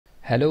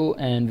Hello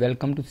and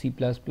welcome to C++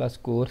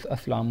 course.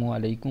 अस्सलामु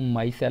अलैकुम।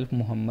 My self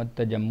Mohammad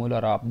Tajammul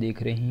और आप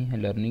देख रहे हैं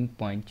लर्निंग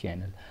पॉइंट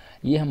चैनल।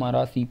 ये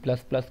हमारा C++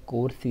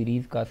 कोर्स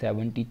सीरीज़ का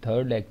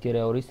 73rd लेक्चर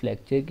है और इस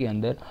लेक्चर के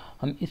अंदर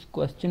हम इस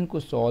क्वेश्चन को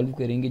सॉल्व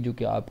करेंगे जो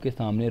कि आपके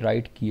सामने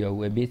राइट किया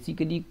हुआ है।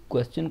 बेसिकली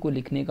क्वेश्चन को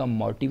लिखने का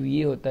मोटिव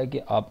ये होता है कि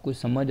आपको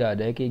समझ आ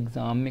जाए कि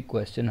एग्ज़ाम में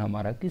क्वेश्चन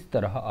हमारा किस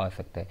तरह आ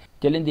सकता है।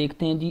 चलें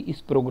देखते हैं जी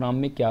इस प्रोग्राम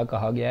में क्या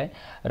कहा गया है।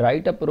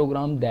 Right a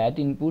programme that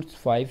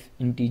inputs 5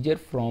 integer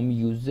from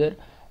user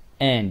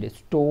and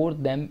store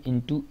them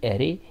into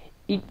array.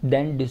 It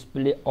then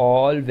display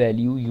all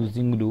value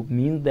using loop.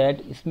 Means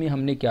that इसमें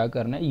हमने क्या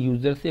करना है,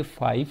 यूज़र से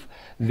 5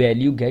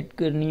 वैल्यू गेट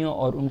करनी है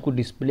और उनको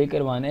डिस्प्ले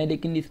करवाना है।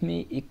 लेकिन इसमें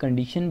एक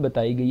कंडीशन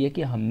बताई गई है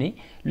कि हमने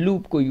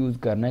लूप को यूज़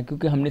करना है,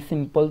 क्योंकि हमने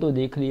सिंपल तो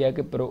देख लिया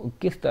कि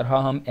किस तरह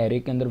हम एरे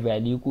के अंदर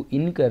वैल्यू को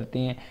इन करते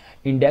हैं।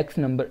 इंडेक्स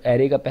नंबर,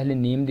 एरे का पहले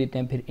नेम देते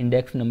हैं, फिर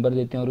इंडेक्स नंबर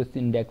देते हैं और उस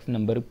इंडेक्स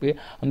नंबर पे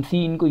हम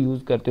सी इन को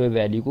यूज़ करते हुए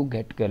वैल्यू को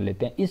गेट कर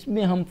लेते हैं।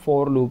 इसमें हम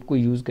फॉर लूप को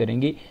यूज़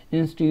करेंगे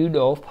इंस्टेड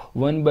ऑफ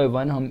 1 बाय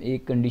 1 हम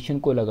एक कंडीशन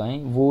को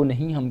लगाएं, वो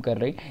नहीं हम कर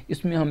रहे।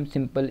 इसमें हम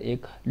सिंपल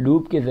एक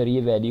लूप के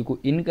ज़रिए वैल्यू को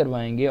इन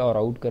करवाएंगे और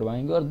आउट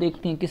करवाएंगे और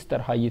देखते हैं किस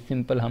तरह ये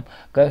सिंपल हम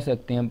कर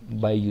सकते हैं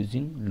बाय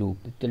यूजिंग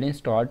लूप। चलें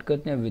स्टार्ट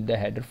करते हैं with the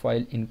header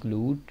file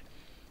include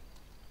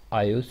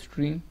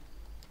iostream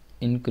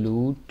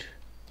include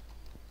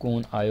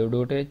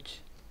io.h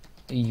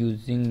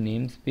using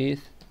name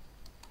space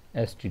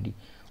std।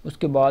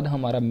 उसके बाद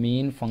हमारा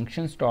मेन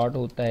फंक्शन स्टार्ट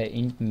होता है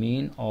इंट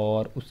मेन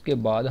और उसके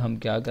बाद हम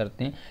क्या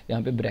करते हैं,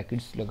 यहाँ पे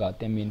ब्रैकेट्स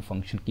लगाते हैं मेन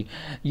फंक्शन की।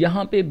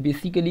 यहाँ पे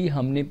बेसिकली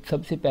हमने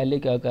सबसे पहले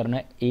क्या करना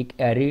है, एक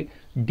एरे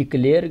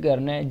डिक्लेयर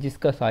करना है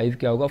जिसका साइज़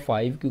क्या होगा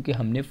 5, क्योंकि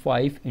हमने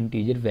 5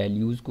 इंटीजर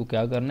वैल्यूज़ को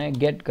क्या करना है,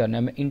 गेट करना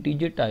है। मैं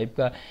इंटीजर टाइप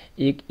का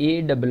एक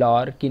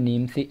ARR के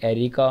नेम से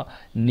एरे का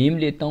नेम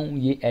लेता हूँ।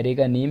 ये एरे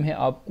का नेम है,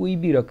 आप कोई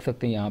भी रख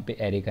सकते हैं यहाँ पे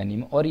एरे का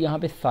नेम, और यहाँ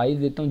पे साइज़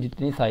देता हूँ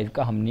जितने साइज़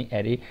का हमने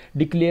एरे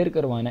डिक्लेयर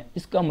करवाना है।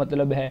 इसका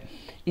मतलब है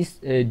इस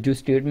जो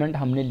स्टेटमेंट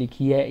हमने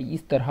लिखी है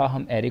इस तरह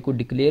हम एरे को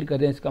डिक्लेयर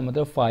करते हैं। इसका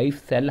मतलब 5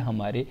 सेल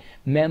हमारे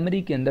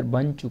मेमोरी के अंदर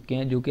बन चुके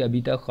हैं जो कि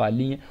अभी तक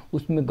खाली हैं,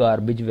 उसमें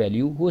गार्बेज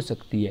वैल्यू हो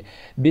सकती है।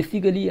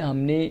 बेसिकली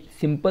हमने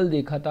सिंपल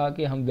देखा था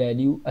कि हम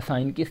वैल्यू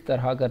असाइन किस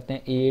तरह करते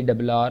हैं,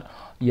 ARR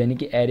यानी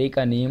कि एरे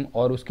का नेम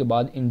और उसके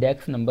बाद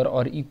इंडेक्स नंबर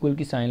और इक्वल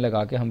की साइन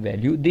लगा के हम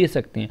वैल्यू दे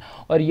सकते हैं।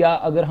 और या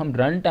अगर हम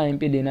रन टाइम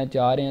पे लेना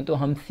चाह रहे हैं तो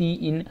हम सी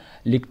इन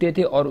लिखते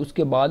थे और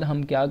उसके बाद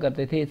हम क्या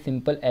करते थे,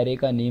 सिंपल एरे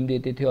का नेम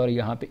देते थे और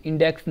यहाँ पे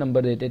इंडेक्स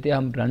नंबर देते थे।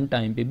 हम रन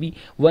टाइम पे भी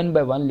 1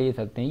 बाय 1 ले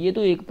सकते हैं। ये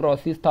तो एक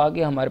प्रोसेस था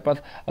कि हमारे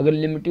पास अगर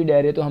लिमिटेड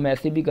एरे तो हम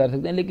ऐसे भी कर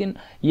सकते हैं, लेकिन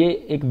ये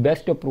एक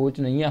बेस्ट अप्रोच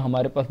नहीं है।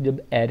 हमारे पास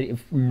जब एरे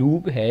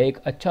लूप है, एक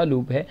अच्छा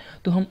लूप है,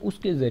 तो हम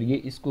उसके ज़रिए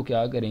इसको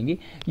क्या करेंगे,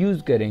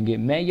 यूज़ करेंगे।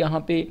 मैं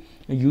यहाँ पे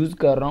यूज़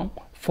कर रहा हूँ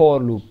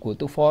फॉर लूप को,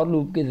 तो फॉर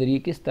लूप के ज़रिए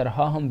किस तरह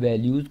हम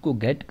वैल्यूज़ को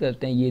गेट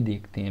करते हैं ये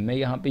देखते हैं। मैं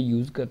यहाँ पे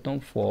यूज़ करता हूँ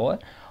फॉर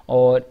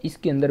और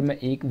इसके अंदर मैं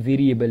एक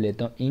वेरिएबल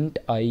लेता हूँ int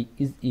I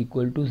is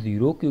equal to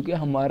 0, क्योंकि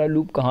हमारा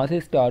लूप कहाँ से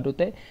स्टार्ट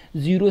होता है,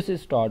 0 से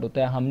स्टार्ट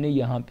होता है। हमने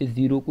यहाँ पे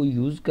 0 को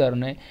यूज़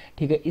करना है,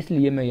 ठीक है।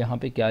 इसलिए मैं यहाँ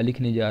पे क्या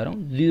लिखने जा रहा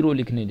हूँ, 0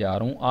 लिखने जा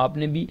रहा हूँ।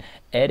 आपने भी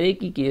एरे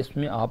की केस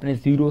में आपने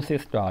 0 से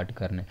स्टार्ट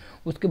करना है।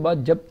 उसके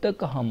बाद जब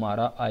तक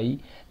हमारा आई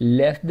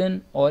लेस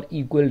देन और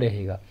इक्वल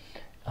रहेगा,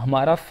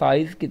 हमारा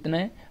साइज़ कितना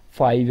है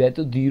 5 है,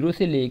 तो 0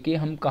 से लेके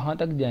हम कहाँ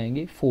तक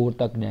जाएंगे, 4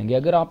 तक जाएंगे।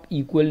 अगर आप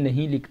इक्वल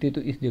नहीं लिखते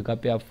तो इस जगह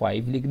पे आप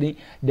 5 लिख दें।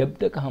 जब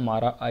तक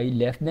हमारा आई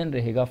लेस देन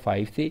रहेगा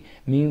 5 से,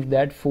 मींस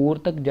दैट 4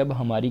 तक जब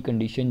हमारी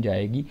कंडीशन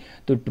जाएगी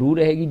तो ट्रू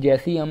रहेगी।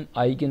 जैसे ही हम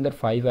आई के अंदर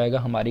 5 आएगा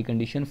हमारी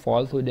कंडीशन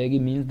फॉल्स हो जाएगी,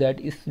 मींस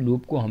दैट इस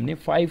लूप को हमने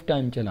 5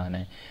 टाइम चलाना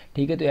है,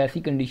 ठीक है। तो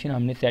ऐसी कंडीशन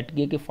हमने सेट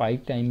की कि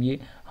 5 टाइम ये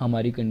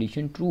हमारी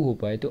कंडीशन ट्रू हो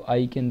पाए। तो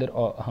आई के अंदर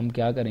हम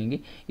क्या करेंगे,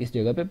 इस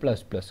जगह पे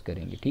प्लस प्लस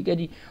करेंगे, ठीक है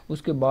जी।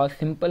 उसके बाद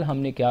सिंपल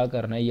हमने क्या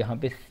करना है, यहाँ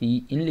पे सी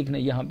इन लिखना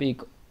है। यहाँ पे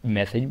एक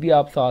मैसेज भी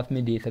आप साथ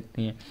में दे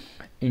सकते हैं,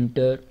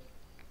 इंटर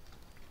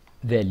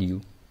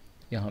वैल्यू।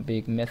 यहाँ पे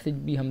एक मैसेज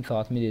भी हम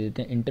साथ में दे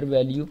देते हैं, इंटर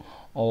वैल्यू।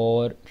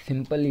 और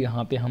सिंपल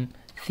यहाँ पे हम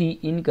सी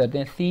इन करते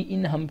हैं। सी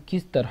इन हम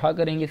किस तरह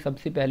करेंगे,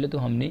 सबसे पहले तो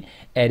हमने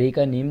एरे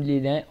का नेम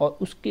लेना है और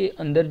उसके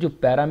अंदर जो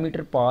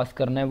पैरामीटर पास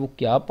करना है वो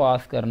क्या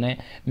पास करना है,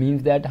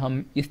 मींस दैट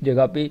हम इस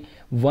जगह पे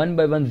 1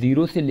 बाय 1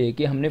 0 से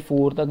लेके हमने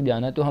 4 तक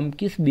जाना है। तो हम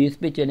किस बेस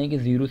पे चलें कि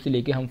 0 से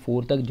लेके हम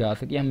 4 तक जा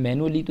सके। हम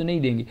मैनुअली तो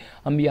नहीं देंगे,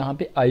 हम यहाँ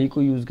पे आई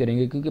को यूज़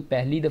करेंगे, क्योंकि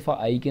पहली दफ़ा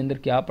आई के अंदर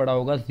क्या पड़ा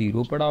होगा,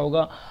 0 पड़ा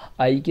होगा।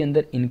 आई के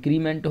अंदर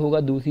इंक्रीमेंट होगा,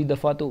 दूसरी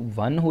दफ़ा तो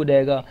 1 हो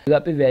जाएगा। जगह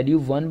पे वैल्यू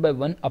 1 बाय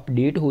 1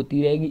 अपडेट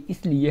होती रहेगी,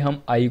 इसलिए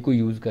हम आई को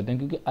यूज़ करते हैं,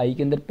 क्योंकि आई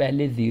के अंदर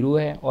पहले 0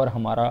 है और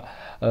हमारा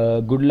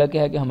गुड लक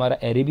है कि हमारा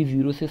एरे भी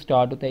 0 से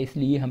स्टार्ट होता है।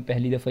 इसलिए हम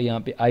पहली दफ़ा यहाँ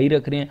पे आई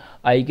रख रहे हैं।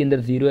 आई के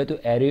अंदर 0 है तो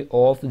एरे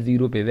ऑफ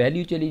 0 पे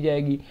वैल्यू चली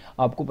जाएगी।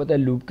 आपको पता है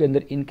लूप के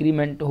अंदर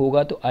इंक्रीमेंट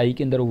होगा तो आई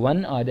के अंदर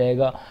 1 आ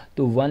जाएगा,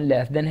 तो 1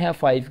 लेस देन है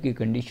 5 की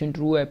कंडीशन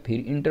ट्रू है, फिर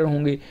इंटर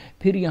होंगे।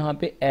 फिर यहाँ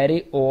पे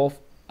एरे ऑफ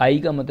आई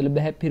का मतलब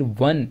है फिर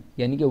 1,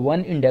 यानी कि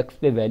 1 इंडेक्स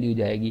पे वैल्यू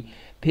जाएगी।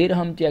 फिर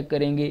हम चेक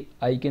करेंगे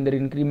आई के अंदर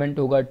इंक्रीमेंट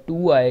होगा,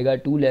 2 आएगा,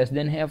 2 लेस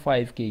देन है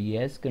 5 के,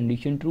 यस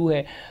कंडीशन ट्रू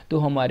है। तो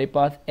हमारे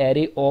पास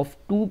एरे ऑफ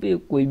 2 पे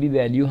कोई भी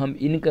वैल्यू हम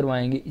इन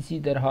करवाएंगे। इसी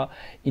तरह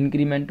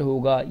इंक्रीमेंट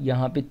होगा,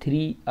 यहाँ पे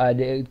 3 आ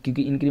जाएगा,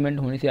 क्योंकि इंक्रीमेंट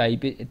होने से आई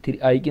पे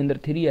आई के अंदर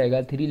 3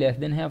 आएगा, 3 लेस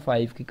देन है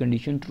 5 की,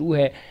 कंडीशन ट्रू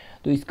है।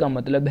 तो इसका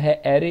मतलब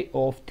है एरे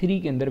ऑफ 3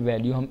 के अंदर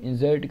वैल्यू हम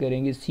इंसर्ट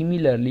करेंगे।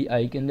 सिमिलरली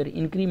आई के अंदर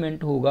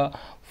इंक्रीमेंट होगा,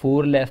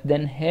 4 लेस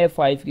देन है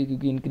 5 के,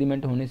 क्योंकि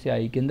इंक्रीमेंट होने से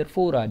आई के अंदर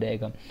 4 आ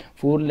जाएगा,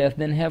 4 लेस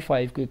देन है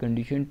 5 की,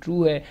 कंडीशन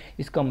ट्रू है।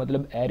 इसका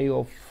मतलब एरे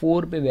ऑफ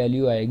 4 पे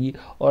वैल्यू आएगी।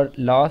 और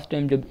लास्ट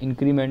टाइम जब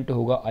इंक्रीमेंट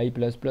होगा आई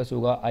प्लस प्लस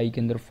होगा, आई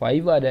के अंदर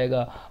 5 आ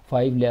जाएगा,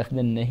 5 लेस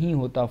देन नहीं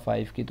होता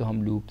 5 की, तो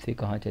हम लूप से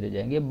कहाँ चले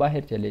जाएंगे,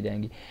 बाहर चले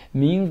जाएंगे।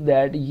 मीन्स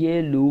दैट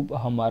ये लूप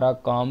हमारा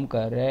काम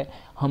कर रहा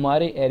है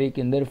हमारे एरे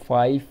के अंदर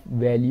 5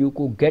 वैल्यू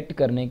को गेट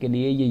करने के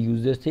लिए, ये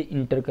यूज़र से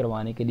इंटर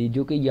करवाने के लिए,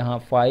 जो कि यहाँ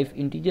 5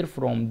 इंटीजर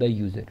फ्रॉम द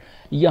यूज़र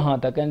यहाँ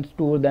तक, and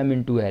store them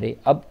into array.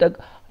 अब तक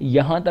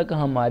यहाँ तक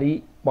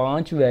हमारी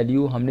 5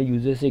 वैल्यू हमने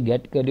यूज़र से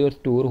गेट करी और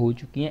स्टोर हो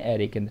चुकी हैं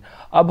एरे के अंदर।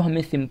 अब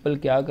हमें सिंपल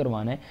क्या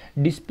करवाना है,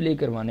 डिस्प्ले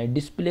करवाना है।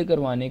 डिस्प्ले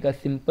करवाने का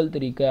सिंपल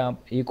तरीका है,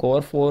 आप एक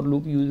और फॉर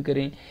लूप यूज़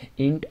करें,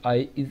 int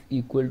I is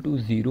equal to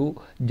 0,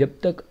 जब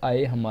तक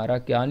आई हमारा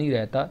क्या नहीं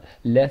रहता,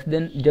 लेस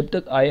देन, जब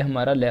तक आई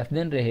हमारा लेस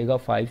देन रहेगा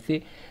 5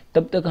 से,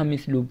 तब तक हम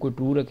इस लूप को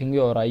ट्रू रखेंगे।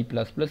 और आई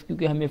प्लस प्लस,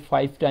 क्योंकि हमें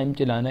 5 टाइम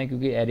चलाना है,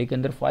 क्योंकि एरे के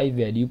अंदर 5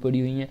 वैल्यू पड़ी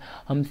हुई हैं,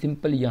 हम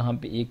सिंपल यहाँ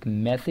पे एक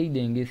मैसेज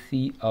देंगे,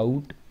 सी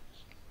out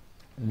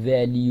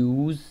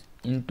values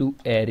into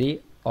array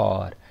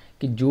are,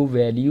 कि जो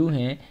वैल्यू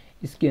हैं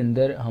इसके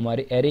अंदर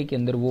हमारे एरे के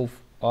अंदर वो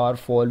आर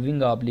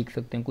फॉलोइंग आप लिख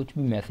सकते हैं, कुछ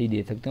भी मैसेज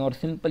दे सकते हैं। और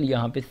सिंपल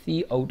यहाँ पे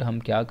सी आउट हम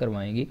क्या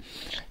करवाएंगे,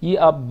 ये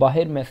आप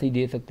बाहर मैसेज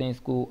दे सकते हैं,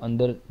 इसको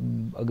अंदर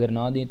अगर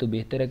ना दें तो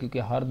बेहतर है, क्योंकि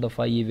हर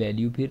दफ़ा ये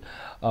वैल्यू फिर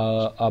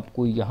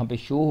आपको यहाँ पे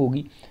शो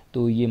होगी,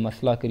 तो ये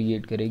मसला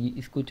क्रिएट करेगी।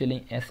 इसको चलें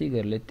ऐसे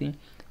कर लेते हैं,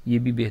 ये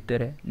भी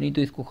बेहतर है, नहीं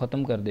तो इसको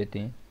ख़त्म कर देते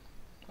हैं।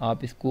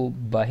 आप इसको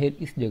बाहर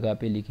इस जगह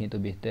पे लिखें तो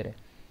बेहतर है,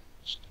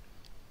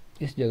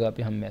 इस जगह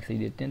पे हम मैसेज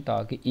देते हैं,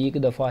 ताकि एक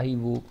दफ़ा ही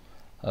वो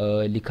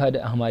लिखा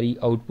हमारी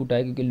आउटपुट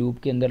आए, क्योंकि लूप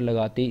के अंदर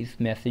लगाते इस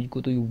मैसेज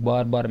को तो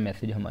बार बार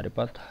मैसेज हमारे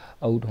पास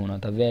आउट होना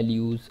था।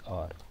 वैल्यूज़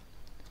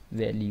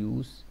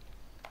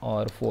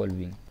और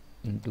फॉलोइंग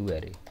इनटू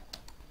एरे,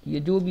 ये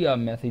जो भी आप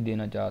मैसेज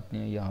देना चाहते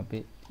हैं यहाँ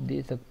पे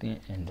दे सकते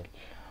हैं, एंडल।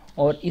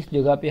 और इस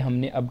जगह पे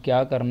हमने अब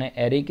क्या करना है,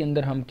 एरे के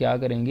अंदर हम क्या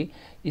करेंगे,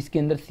 इसके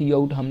अंदर सी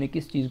आउट हमने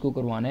किस चीज़ को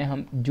करवाना है,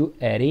 हम जो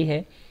एरे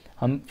है,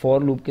 हम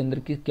फॉर लूप के अंदर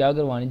क्या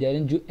करवाने जा रहे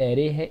हैं, जो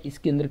एरे है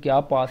इसके अंदर क्या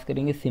पास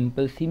करेंगे,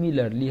 सिंपल।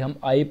 सिमिलरली हम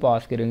आई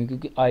पास करेंगे,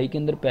 क्योंकि आई के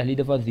अंदर पहली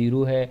दफ़ा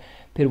 0 है,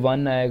 फिर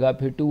 1 आएगा,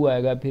 फिर 2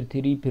 आएगा, फिर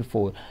 3, फिर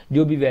 4,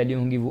 जो भी वैल्यू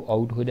होंगी वो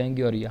आउट हो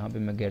जाएंगी। और यहाँ पे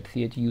मैं गेट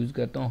सी एच यूज़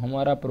करता हूँ।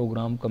 हमारा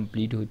प्रोग्राम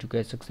कंप्लीट हो चुका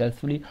है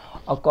सक्सेसफुली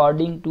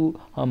अकॉर्डिंग टू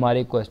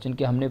हमारे क्वेश्चन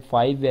के। हमने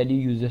 5 वैल्यू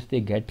यूज़र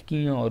से गेट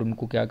की हैं और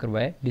उनको क्या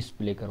करवाया,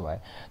 डिस्प्ले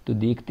करवाया। तो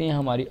देखते हैं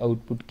हमारी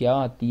आउटपुट क्या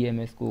आती है।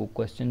 मैं इसको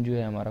क्वेश्चन जो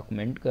है हमारा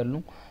कमेंट कर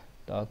लूँ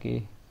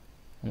ताकि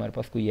हमारे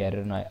पास कोई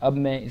एरर ना आए। अब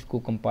मैं इसको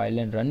कंपाइल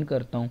एंड रन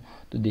करता हूँ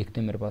तो देखते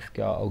हैं मेरे पास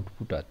क्या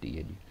आउटपुट आती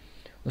है जी।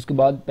 उसके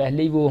बाद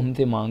पहले ही वो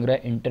हमसे मांग रहा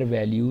है इंटर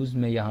वैल्यूज़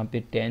में, यहाँ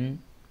पे 10,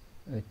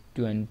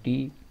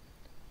 20,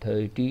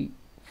 30,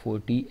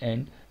 40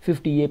 एंड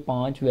 50, ये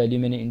 5 वैल्यू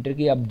मैंने इंटर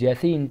की। अब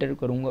जैसे ही इंटर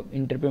करूँगा,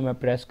 इंटर पे मैं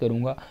प्रेस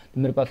करूँगा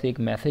तो मेरे पास एक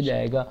मैसेज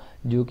आएगा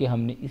जो कि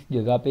हमने इस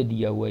जगह पे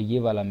दिया हुआ है, ये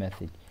वाला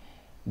message,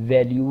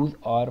 values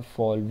are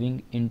following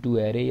into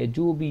array, या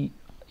जो भी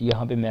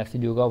यहाँ पे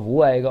मैसेज होगा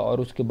वो आएगा।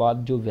 और उसके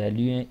बाद जो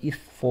वैल्यू हैं इस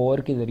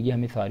फॉर के ज़रिए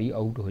हमें सारी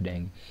आउट हो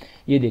जाएंगी।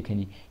 ये देखें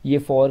जी, ये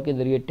फॉर के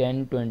ज़रिए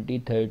 10, 20,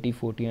 30,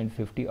 40 एंड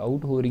 50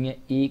 आउट हो रही हैं।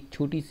 एक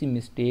छोटी सी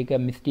मिस्टेक है,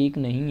 मिस्टेक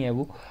नहीं है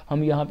वो,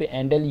 हम यहाँ पे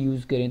एंडल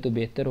यूज़ करें तो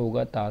बेहतर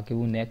होगा ताकि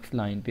वो नेक्स्ट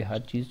लाइन पे हर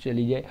चीज़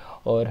चली जाए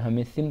और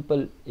हमें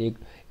सिंपल एक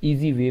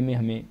इजी वे में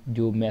हमें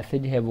जो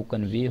मैसेज है वो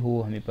कन्वे हो,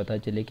 हमें पता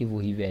चले कि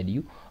वही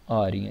वैल्यू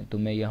आ रही हैं। तो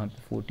मैं यहाँ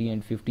पे 40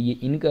 एंड 50 ये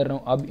इन कर रहा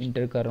हूँ। अब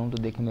इंटर कर रहा हूँ तो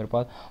देखें मेरे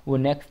पास वो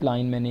नेक्स्ट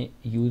लाइन मैंने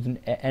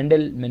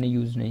एंडल मैंने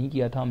यूज़ नहीं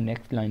किया था, हम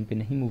नेक्स्ट लाइन पे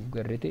नहीं मूव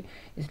कर रहे थे,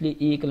 इसलिए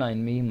एक लाइन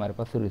में ही हमारे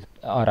पास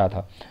आ रहा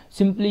था।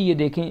 सिंपली ये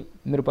देखें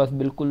मेरे पास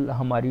बिल्कुल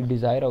हमारी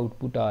डिज़ायर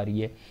आउटपुट आ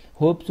रही है।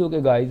 होप्स हो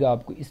कि गाइज़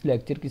आपको इस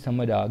लेक्चर की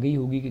समझ आ गई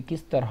होगी कि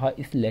किस तरह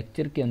इस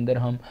लेक्चर के अंदर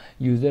हम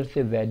यूज़र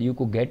से वैल्यू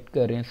को गेट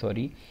कर रहे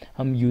हैं,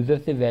 हम यूज़र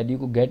से वैल्यू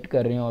को गेट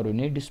कर रहे हैं और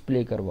उन्हें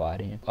डिस्प्ले करवा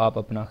रहे हैं। आप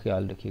अपना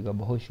ख्याल रखिएगा,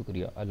 बहुत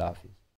शुक्रिया, अल्लाह हाफ़िज़।